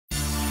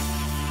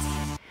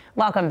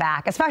Welcome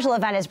back. A special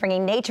event is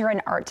bringing nature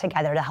and art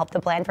together to help the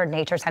Blandford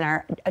Nature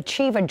Center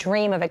achieve a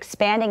dream of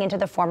expanding into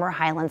the former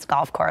Highlands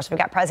Golf Course. We've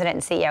got President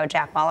and CEO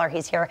Jack Muller.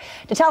 He's here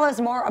to tell us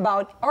more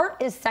about art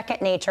is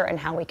second nature and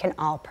how we can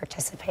all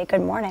participate.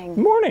 Good morning.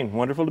 Good morning.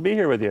 Wonderful to be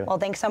here with you. Well,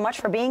 thanks so much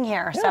for being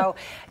here. Yeah. So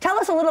tell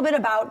us a little bit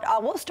about,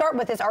 we'll start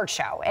with this art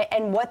show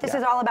and what this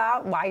is all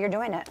about, why you're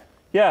doing it.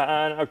 Yeah,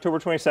 on October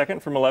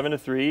 22nd from 11 to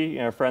 3,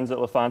 our friends at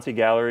LaFontsee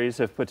Galleries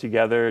have put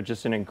together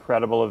just an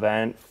incredible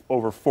event.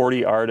 Over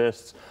 40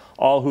 artists,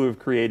 all who have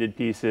created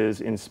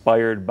pieces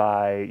inspired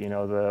by,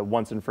 the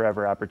once and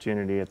forever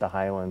opportunity at the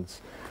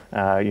Highlands,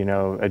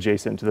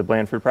 adjacent to the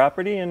Blandford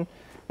property and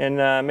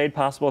made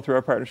possible through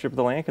our partnership with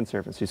the Land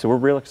Conservancy. So we're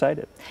real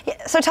excited.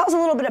 Yeah, so tell us a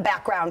little bit of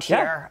background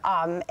here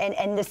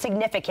and the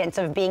significance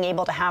of being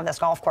able to have this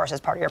golf course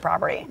as part of your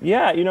property.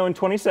 Yeah, in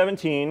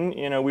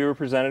 2017, we were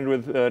presented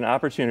with an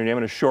opportunity. I'm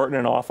going to shorten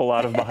an awful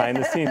lot of behind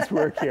the scenes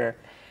work here.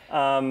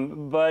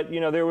 But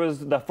there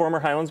was the former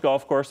Highlands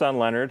Golf Course on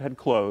Leonard had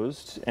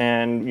closed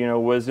and,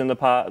 was in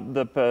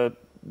the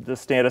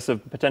status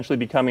of potentially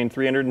becoming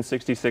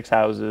 366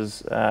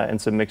 houses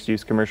and some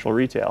mixed-use commercial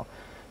retail.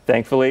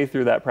 Thankfully,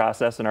 through that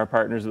process and our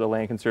partners at the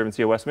Land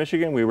Conservancy of West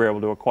Michigan, we were able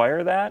to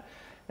acquire that.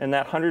 And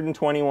that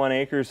 121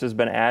 acres has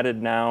been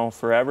added now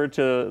forever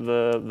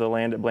to the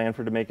land at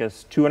Blandford to make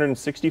us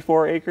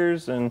 264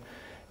 acres and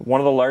one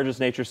of the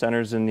largest nature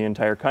centers in the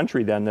entire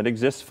country then that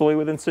exists fully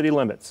within city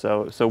limits.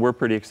 So we're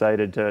pretty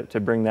excited to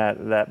bring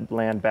that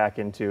land back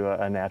into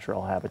a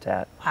natural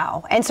habitat.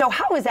 Wow. And so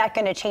how is that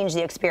going to change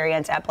the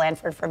experience at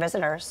Blandford for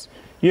visitors?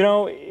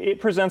 It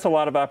presents a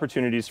lot of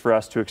opportunities for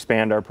us to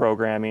expand our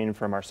programming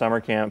from our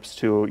summer camps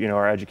to,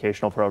 our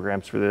educational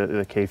programs for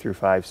the K through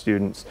 5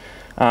 students.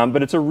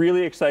 But it's a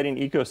really exciting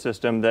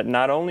ecosystem that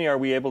not only are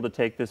we able to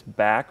take this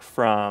back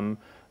from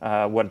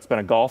what's been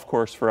a golf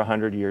course for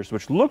 100 years,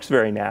 which looks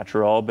very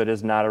natural, but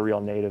is not a real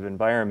native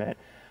environment.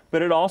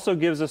 But it also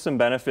gives us some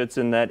benefits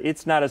in that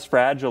it's not as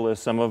fragile as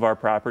some of our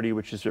property,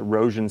 which is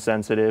erosion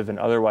sensitive and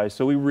otherwise.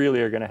 So we really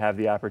are going to have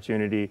the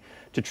opportunity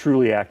to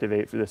truly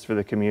activate for this for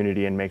the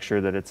community and make sure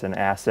that it's an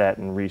asset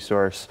and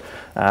resource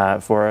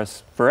for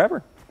us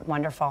forever.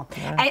 Wonderful.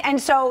 Yeah.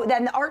 And so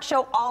then the art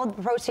show, all of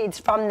the proceeds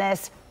from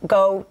this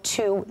go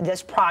to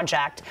this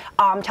project.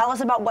 Tell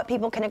us about what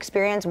people can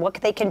experience, what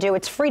they can do.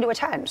 It's free to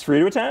attend. It's free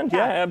to attend,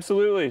 yeah,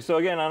 absolutely. So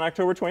again, on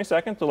October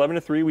 22nd, 11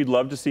 to 3, we'd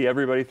love to see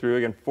everybody through.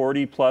 Again,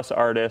 40 plus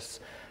artists.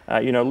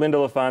 Linda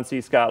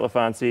LaFontsee, Scott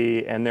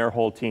LaFontsee, and their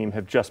whole team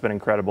have just been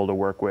incredible to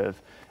work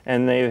with.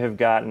 And they have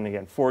gotten,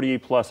 again, 40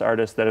 plus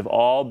artists that have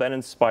all been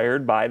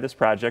inspired by this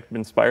project, been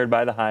inspired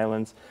by the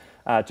Highlands,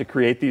 to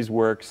create these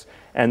works.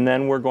 And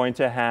then we're going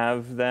to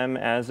have them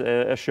as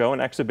a show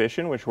and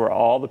exhibition, where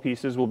all the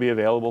pieces will be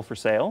available for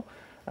sale.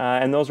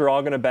 And those are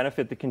all going to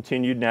benefit the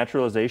continued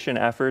naturalization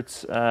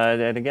efforts,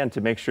 and again,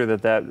 to make sure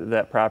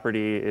that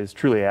property is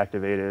truly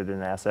activated and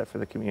an asset for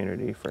the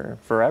community for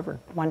forever.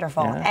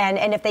 Wonderful. Yeah.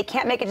 And if they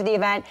can't make it to the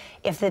event,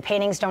 if the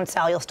paintings don't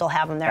sell, you'll still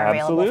have them there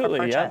available for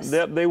purchase. Absolutely,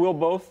 yeah. They will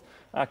both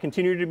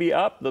continue to be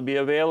up, they'll be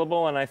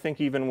available, and I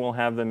think even we'll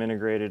have them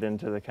integrated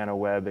into the kind of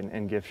web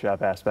and gift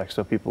shop aspect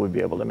so people would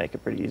be able to make a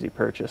pretty easy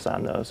purchase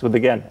on those. With,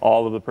 again,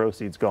 all of the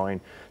proceeds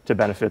going to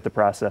benefit the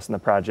process and the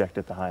project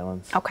at the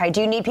Highlands. Okay, do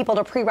you need people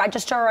to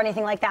pre-register or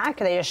anything like that?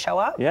 Can they just show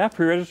up? Yeah,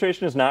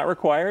 pre-registration is not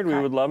required. Okay.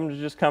 We would love them to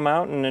just come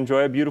out and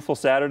enjoy a beautiful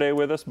Saturday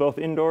with us, both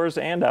indoors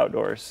and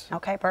outdoors.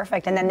 Okay,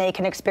 perfect. And then they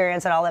can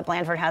experience it all that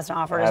Blandford has to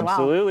offer as well.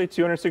 Absolutely,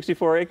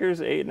 264 acres,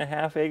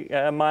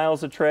 8.5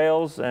 miles of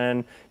trails,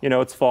 and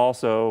it's fall,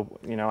 so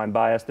I'm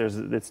biased.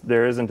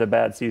 There isn't a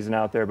bad season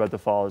out there, but the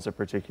fall is a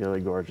particularly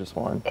gorgeous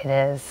one. It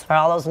is. For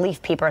all those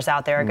leaf peepers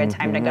out there, a good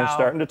time to go. They're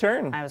starting to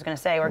turn. I was going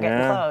to say, we're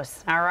getting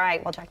close. All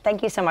right. Well, Jack,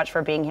 thank you so much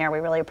for being here. We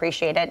really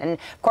appreciate it. And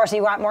of course, if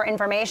you want more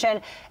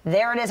information,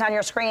 there it is on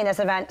your screen. This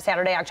event,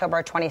 Saturday,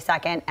 October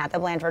 22nd at the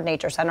Blandford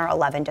Nature Center,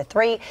 11 to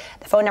 3.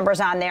 The phone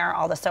number's on there,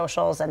 all the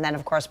socials, and then,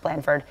 of course,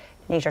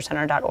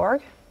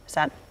 BlandfordNatureCenter.org.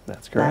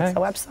 That's correct. That's the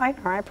website.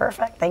 All right,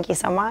 perfect. Thank you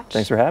so much.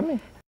 Thanks for having me.